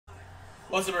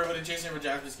What's up, everybody? Jason for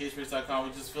JaspysCaseBreaks.com.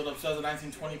 We just filled up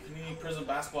 2019-20 Panini Prizm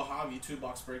Basketball Hobby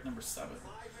 2-box break number 7.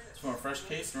 It's from a fresh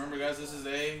case. Remember, guys, this is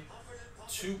a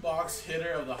 2-box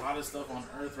hitter of the hottest stuff on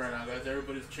earth right now, guys.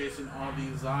 Everybody's chasing all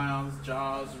these Zions,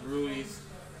 Jaws, Ruiz,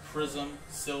 Prizm,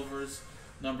 Silvers,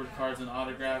 numbered cards, and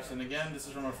autographs. And again, this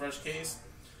is from a fresh case.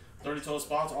 30 total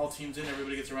spots, all teams in.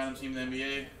 Everybody gets a random team in the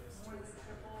NBA.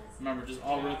 Remember, just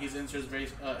all rookies, inserts,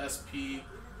 SP,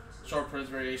 short prints,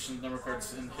 variations, number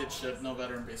cards, and hit ship, no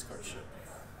veteran base card ship.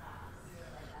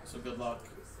 So good luck.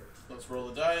 Let's roll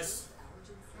the dice.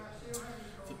 It's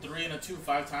a 3 and a 2,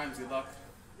 5 times. Good luck.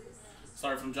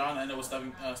 Sorry from John. I know with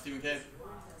Stephen K.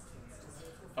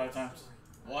 5 times.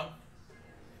 1,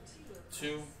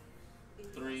 2,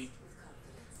 3,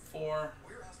 4,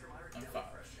 and 5.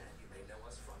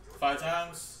 5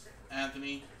 times.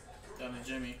 Anthony down to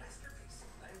Jimmy.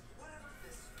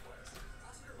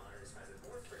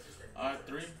 Alright,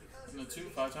 3 and a 2,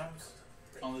 5 times.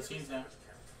 On the teams now.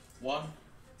 1,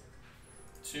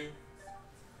 2,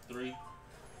 3,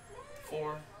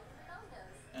 4,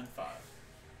 and 5.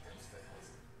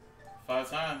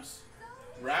 5 times.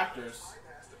 Raptors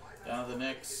down to the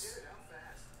Knicks.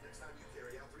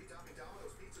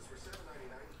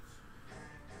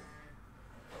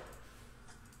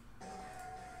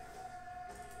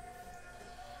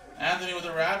 Anthony with the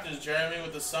Raptors, Jeremy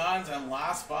with the Suns, and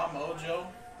last spot Mojo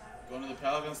going to the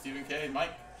Pelicans, Stephen K.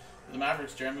 Mike with the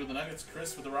Mavericks, Jeremy with the Nuggets,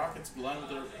 Chris with the Rockets, Glenn with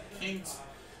the Kings,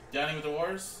 Danny with the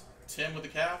Warriors, Tim with the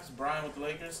Cavs, Brian with the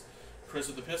Lakers, Chris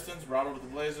with the Pistons, Robert with the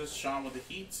Blazers, Sean with the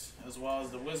Heat, as well as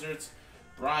the Wizards,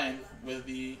 Brian with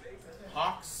the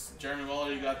Hawks, Jeremy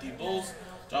Muller, you got the Bulls,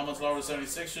 John Montalvo with the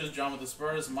 76ers, John with the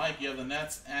Spurs, Mike, you have the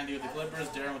Nets, Andy with the Clippers,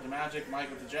 Darren with the Magic, Mike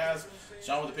with the Jazz,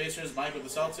 Sean with the Pacers, Mike with the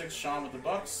Celtics, Sean with the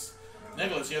Bucks,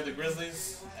 Nicholas, you have the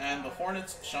Grizzlies and the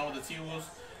Hornets, Sean with the T-Wolves,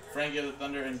 Frank, you have the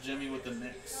Thunder, and Jimmy with the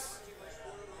Knicks.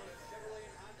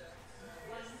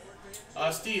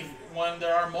 Steve, when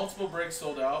there are multiple breaks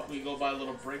sold out, we go by a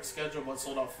little break schedule, what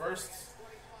sold out first,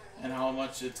 and how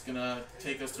much it's going to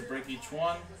take us to break each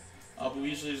one. But we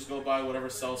usually just go by whatever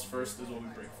sells first is what we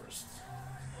break first.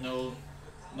 No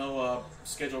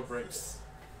scheduled breaks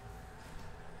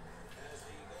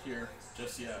here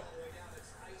just yet.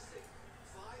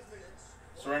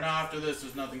 So right now after this,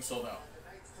 there's nothing sold out.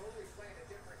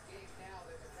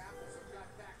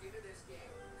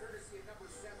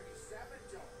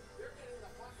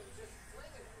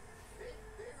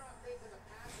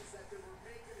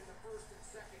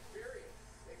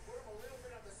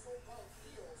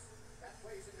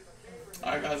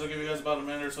 Alright guys, I'll give you guys about a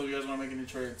minute or so if you guys want to make any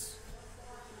trades.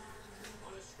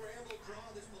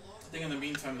 I think in the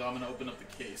meantime though, I'm going to open up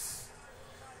the case.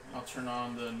 I'll turn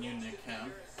on the new Nick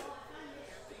cam,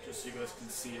 just so you guys can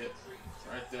see it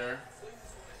right there.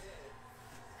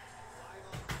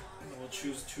 And we'll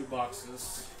choose 2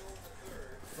 boxes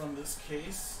from this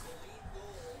case.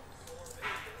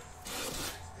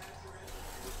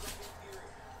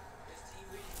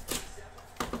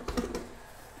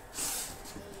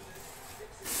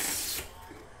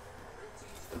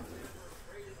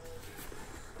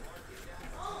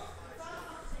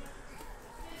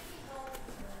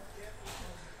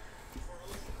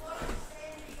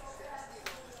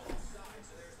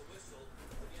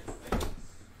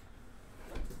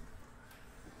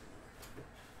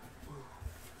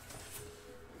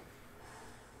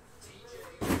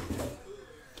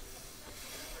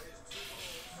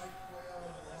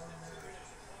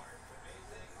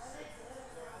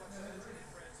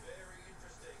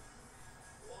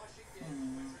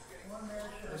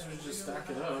 Guess we just stack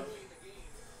it up.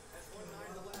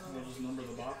 And we'll just number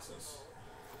the boxes.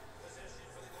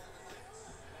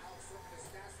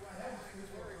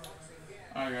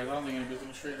 Alright guys, I don't think anybody's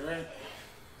gonna trade it, right?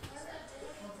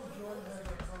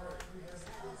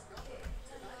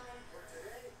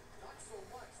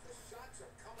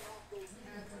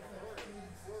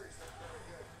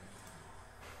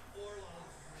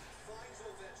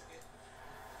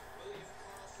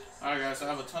 Alright guys, so I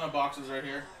have a ton of boxes right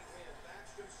here.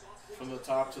 From the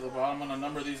top to the bottom. I'm going to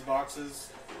number these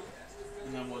boxes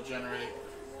and then we'll generate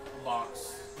a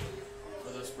box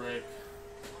for this break.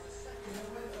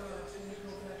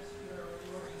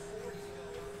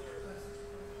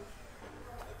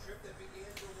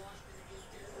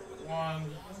 One,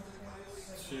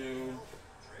 2,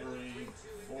 3,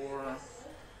 4,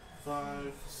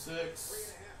 5,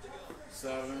 6,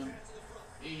 7,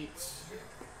 8,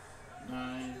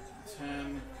 9,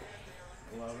 10,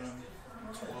 11,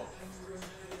 12.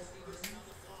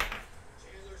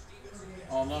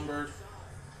 All numbered,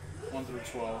 1 through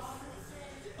 12.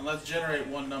 And let's generate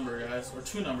one number, guys, or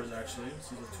 2 numbers actually.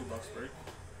 This is a 2-box break.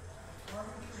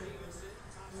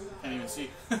 see.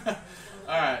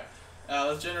 Alright.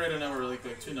 Let's generate a number really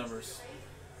quick. 2 numbers.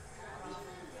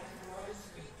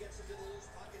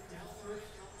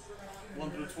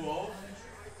 One through 12.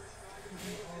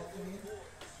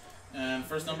 And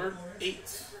first number,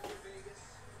 8.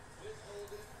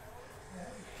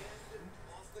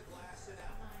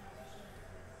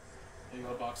 There you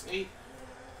go, box 8.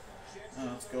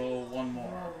 And let's go one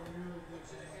more.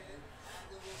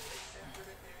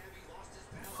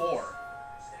 4.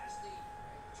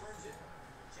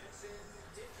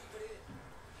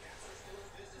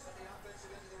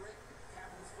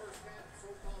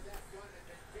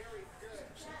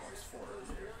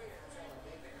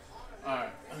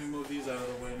 Alright, let me move these out of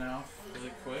the way now,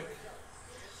 really quick.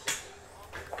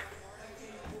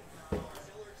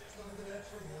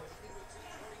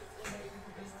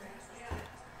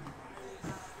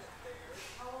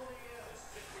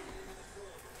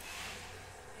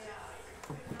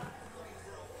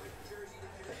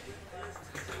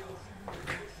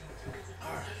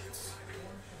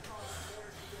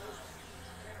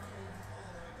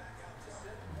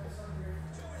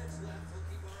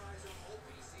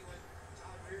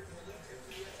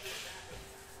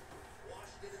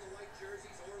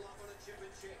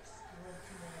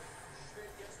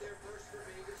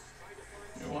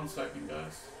 Give me 1 second,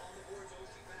 guys.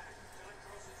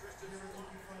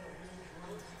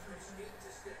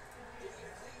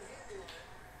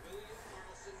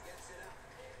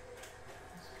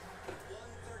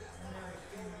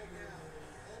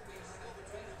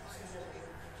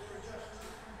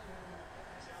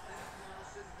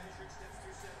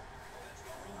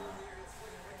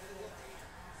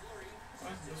 Why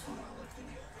is this one not working?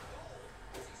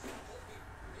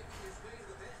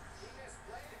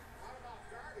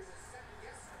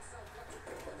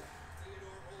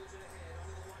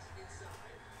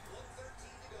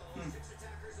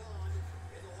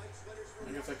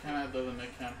 I guess I can't add the other than I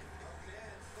can.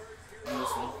 On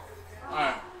this one.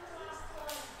 Alright.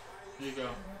 Here you go.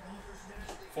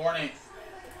 4 and 8.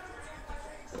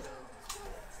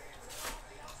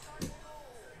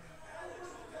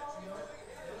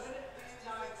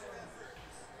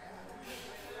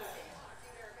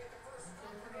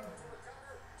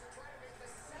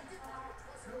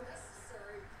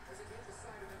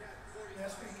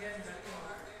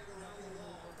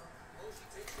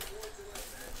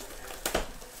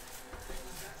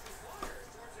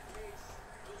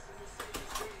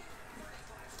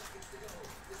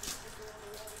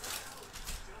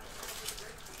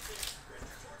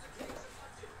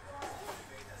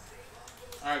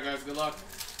 Alright guys, good luck.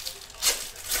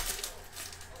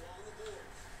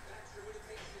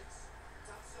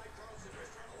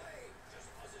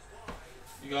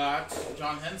 You got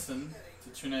John Henson to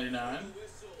 299.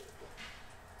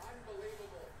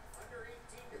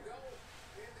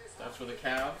 That's for the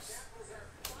Cavs.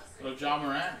 Little John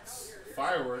Morant,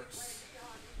 Fireworks.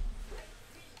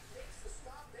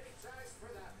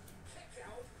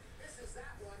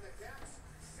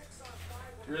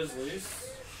 Grizzlies.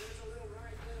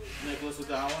 Nicholas with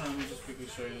that one, and let me just quickly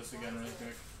show you this again really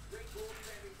quick.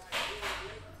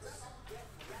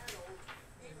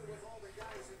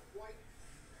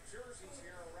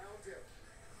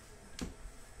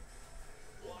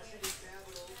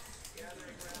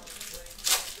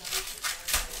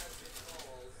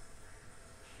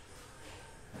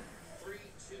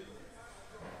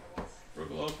 Brook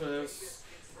Lopez.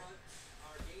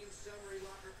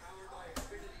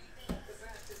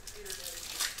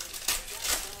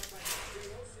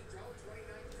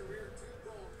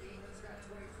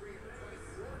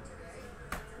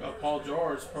 Got Paul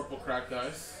George, purple cracked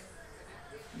ice.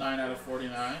 9 out of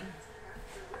 49.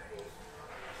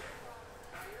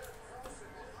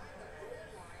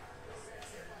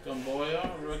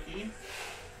 Dumboya, rookie.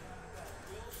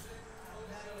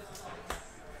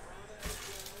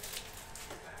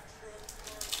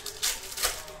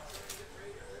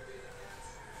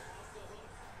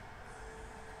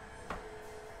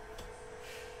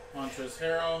 Montrezl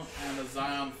Harrell and a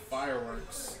Zion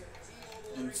Fireworks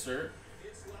insert.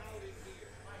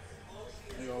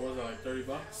 There you go, what was that, like 30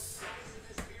 bucks?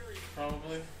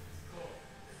 Probably.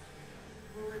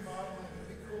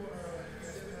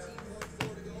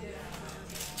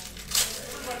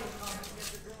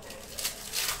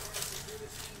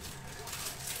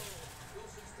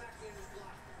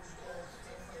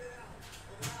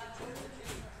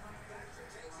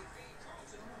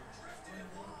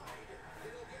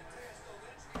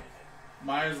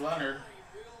 Myers Leonard,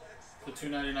 the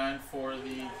 $2.99 for the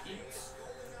Heat.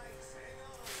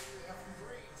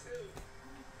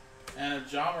 And a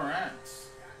Ja Morant,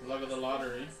 luck of the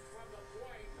lottery.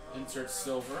 Insert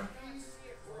silver.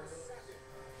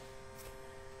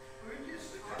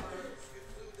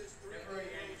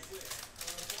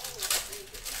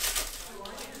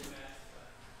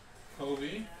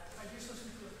 Kobe.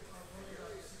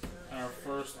 And our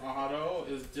first auto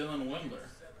is Dylan Windler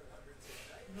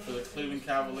for the Cleveland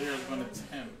Cavaliers, going to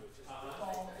 10.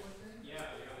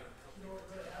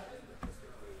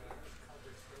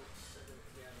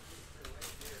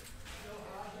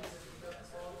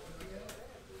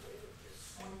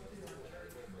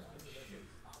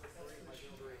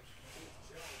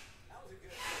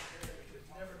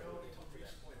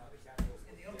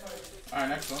 Alright,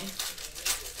 next one.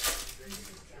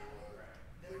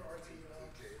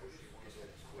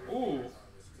 Ooh,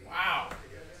 wow.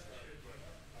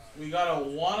 We got a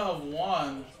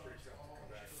 1/1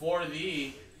 for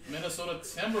the Minnesota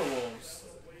Timberwolves.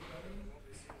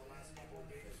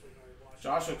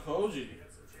 Joshua Koji.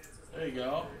 There you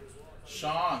go.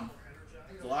 Sean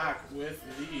Black with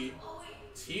the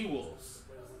T-Wolves.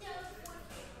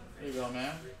 There you go,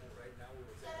 man.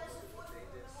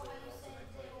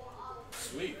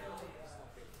 Sweet.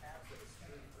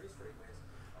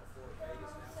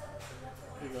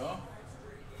 There you go.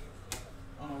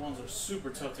 One of ones are super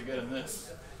tough to get in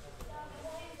this.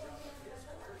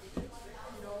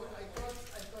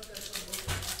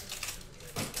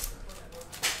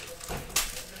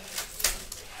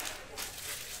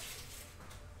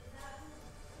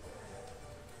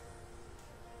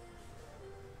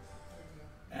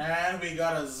 And we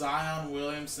got a Zion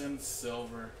Williamson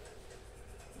silver.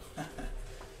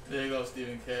 There you go,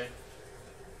 Stephen K.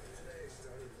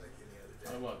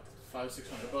 What,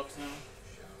 $500-600 now?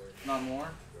 Not more.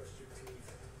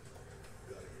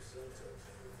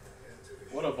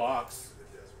 What a box.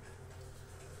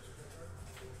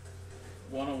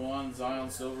 101 Zion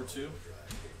silver 2.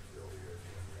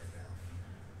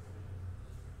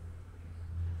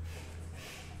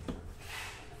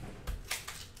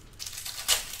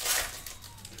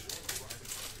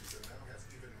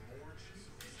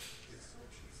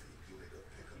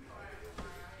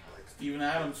 Steven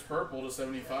Adams purple to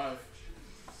 75.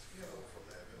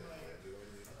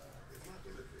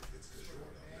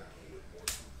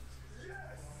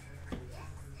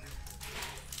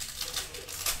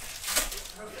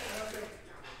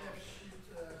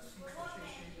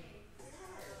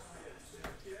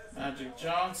 Magic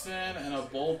Johnson and a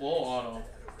Bull auto.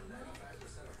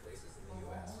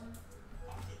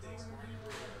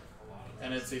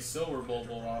 And it's a silver Bull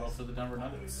auto for the Denver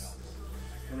Nuggets.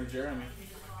 From Jeremy.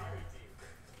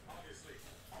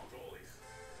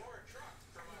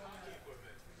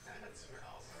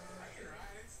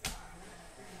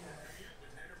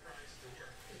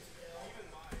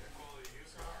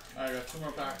 Alright, I got 2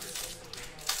 more packs.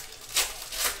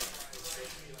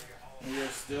 And we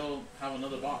still have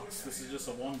another box. This is just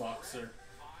a 1 boxer.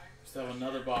 Still have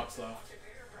another box left.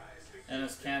 And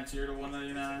it's Cantier to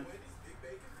 199.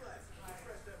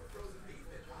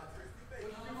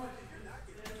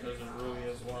 There's a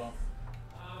Rui as well.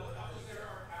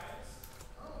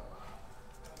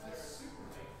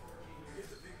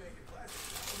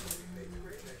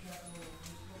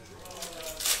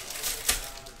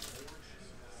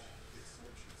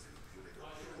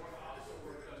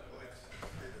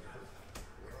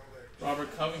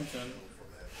 Robert Covington.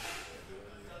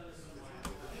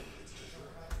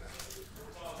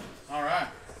 Alright.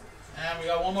 And we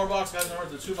got 1 more box, guys, and we're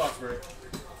at the 2 box break.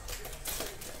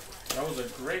 That was a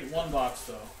great 1 box,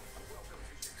 though.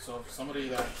 So if somebody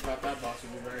that got that box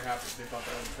would be very happy if they thought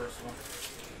that was the first one.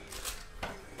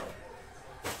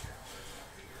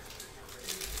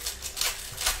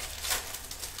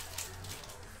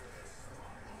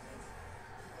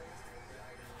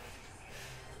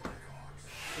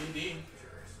 PD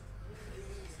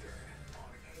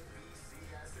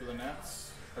for the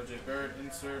Nets. RJ Barrett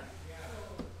insert.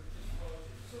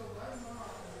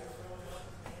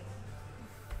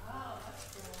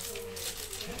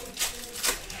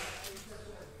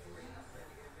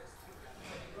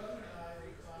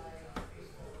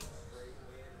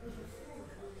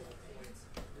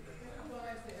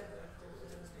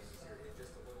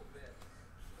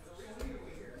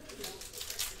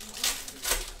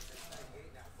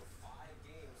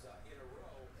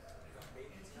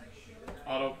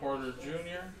 Otto Porter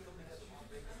Jr.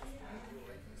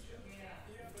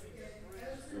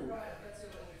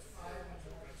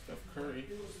 Steph Curry.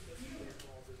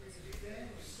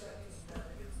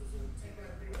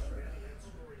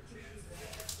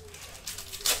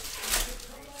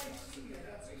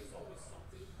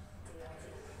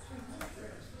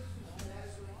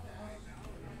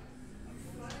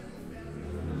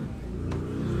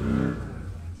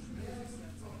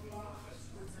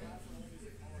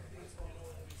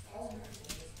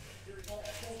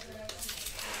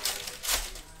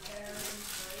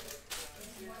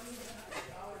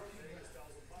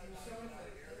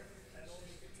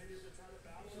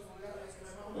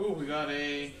 we got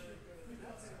a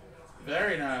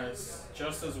very nice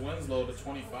Justice Winslow to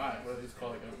 25. What are these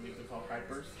called? Like, I believe they're called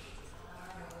hypers.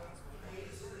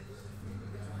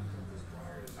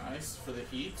 Nice for the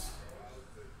Heat.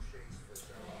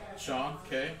 Sean,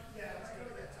 okay.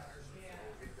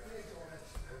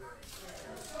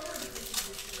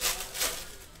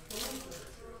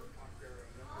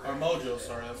 Or Mojo,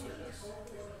 sorry, that's what it is.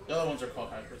 The other ones are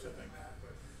called hypers, I think.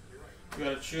 We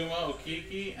got a Chuma,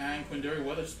 Okiki, and Quindary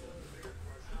Weatherspoon.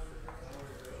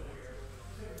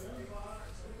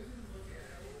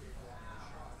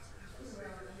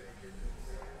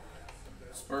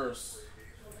 Spurs.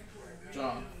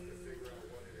 John.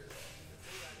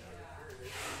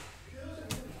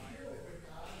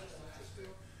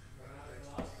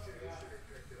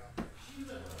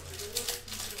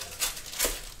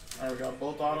 Alright, we got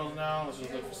both autos now. Let's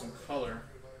just look for some color.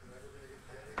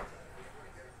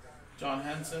 John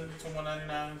Henson to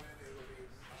 199.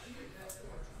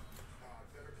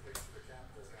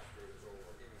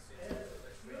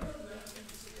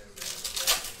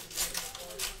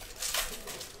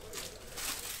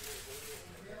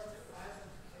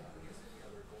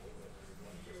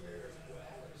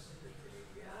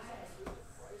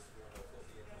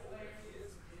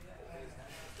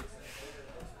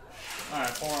 Alright,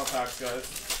 4 more packs,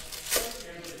 guys.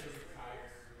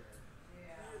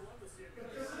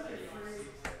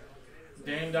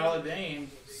 Dame Dollar Dame,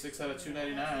 6 out of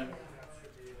 299.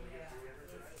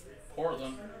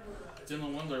 Portland,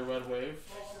 Dylan Windler, Red Wave.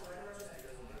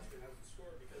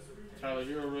 Tyler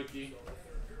Hero rookie.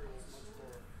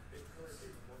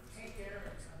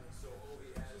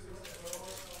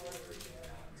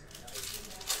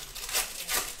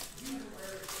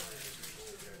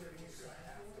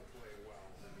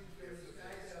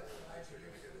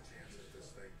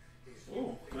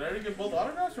 Ooh, did I already get both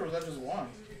autographs or was that just one?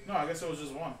 No, I guess it was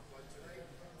just one.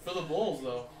 For the Bulls,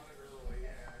 though.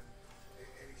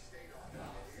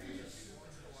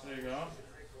 There you go.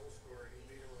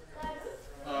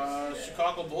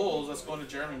 Chicago Bulls, that's going to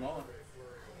Jeremy Muller.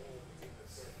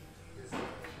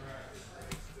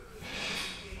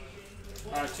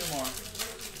 Alright, 2 more.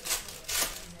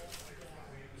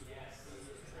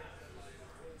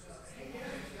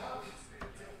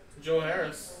 Joe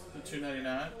Harris, the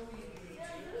 299.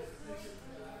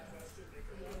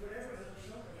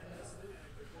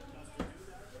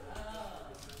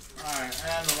 Alright,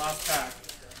 and the last pack.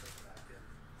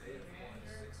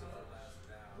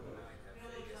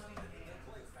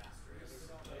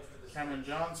 Cameron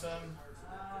Johnson.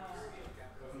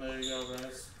 And there you go,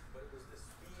 guys.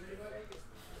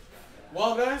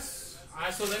 Well, guys,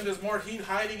 I still think there's more heat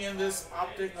hiding in this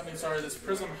this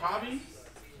Prizm hobby.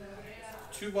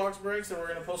 2 box breaks, and we're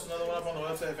going to post another one up on the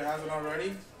website if it hasn't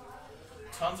already.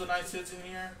 Tons of nice hits in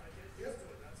here.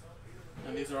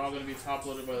 And these are all going to be top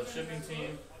loaded by the shipping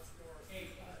team.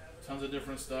 Tons of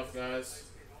different stuff, guys.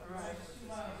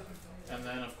 And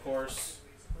then, of course,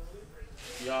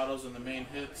 the autos and the main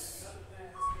hits.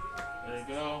 There you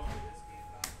go.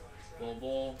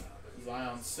 Bull,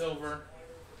 Zion Silver.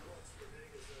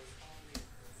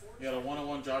 You got a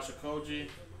 101 Josh Okogie.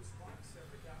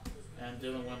 And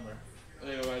Dylan Windler.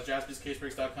 There you go, guys.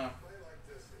 JaspysCaseBreaks.com.